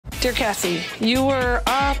Dear Kathy, you were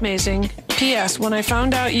amazing. P.S. When I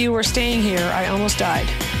found out you were staying here, I almost died.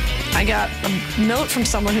 I got a note from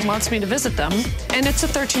someone who wants me to visit them, and it's a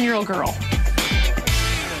 13-year-old girl.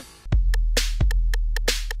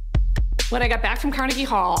 When I got back from Carnegie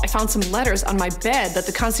Hall, I found some letters on my bed that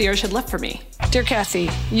the concierge had left for me. Dear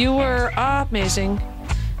Kathy, you were amazing.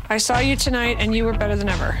 I saw you tonight, and you were better than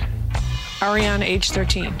ever. Ariana, age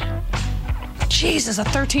 13. Jesus, a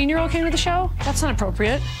 13-year-old came to the show? That's not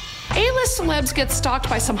appropriate. A-list celebs get stalked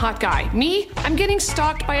by some hot guy. Me, I'm getting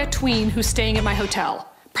stalked by a tween who's staying at my hotel.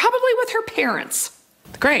 Probably with her parents.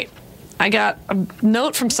 Great. I got a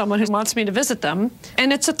note from someone who wants me to visit them,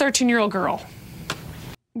 and it's a 13-year-old girl.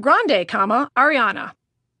 Grande, Ariana.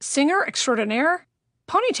 Singer extraordinaire,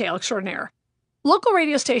 ponytail extraordinaire. Local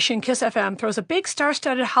radio station Kiss FM throws a big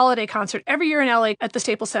star-studded holiday concert every year in LA at the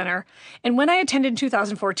Staples Center, and when I attended in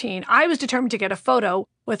 2014, I was determined to get a photo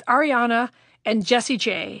with Ariana and Jessie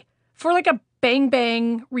J for like a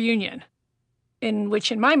bang-bang reunion, in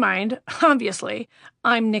which, in my mind, obviously,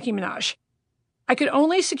 I'm Nicki Minaj. I could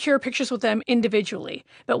only secure pictures with them individually,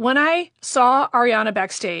 but when I saw Ariana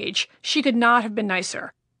backstage, she could not have been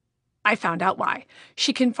nicer. I found out why.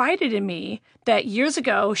 She confided in me that years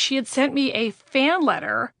ago she had sent me a fan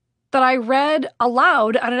letter that I read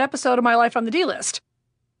aloud on an episode of My Life on the D-List.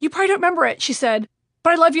 You probably don't remember it, she said,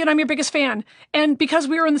 but I love you and I'm your biggest fan. And because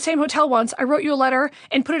we were in the same hotel once, I wrote you a letter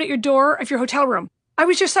and put it at your door of your hotel room. I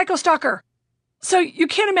was your psycho stalker. So you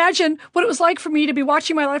can't imagine what it was like for me to be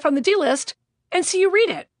watching My Life on the D-List and see you read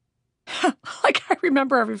it. Like I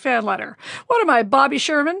remember every fan letter. What am I, Bobby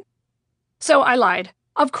Sherman? So I lied.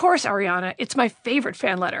 Of course, Ariana, it's my favorite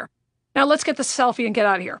fan letter. Now let's get the selfie and get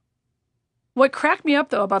out of here. What cracked me up,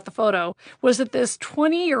 though, about the photo was that this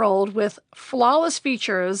 20-year-old with flawless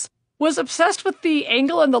features was obsessed with the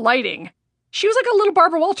angle and the lighting. She was like a little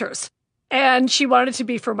Barbara Walters. And she wanted it to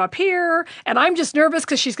be from up here, and I'm just nervous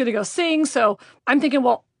because she's going to go sing, so I'm thinking,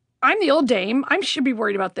 well, I'm the old dame. I should be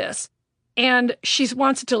worried about this. And she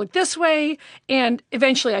wants it to look this way, and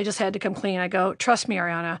eventually I just had to come clean. I go, trust me,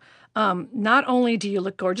 Ariana, not only do you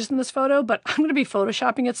look gorgeous in this photo, but I'm going to be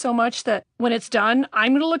photoshopping it so much that when it's done,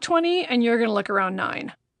 I'm going to look 20 and you're going to look around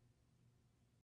 9.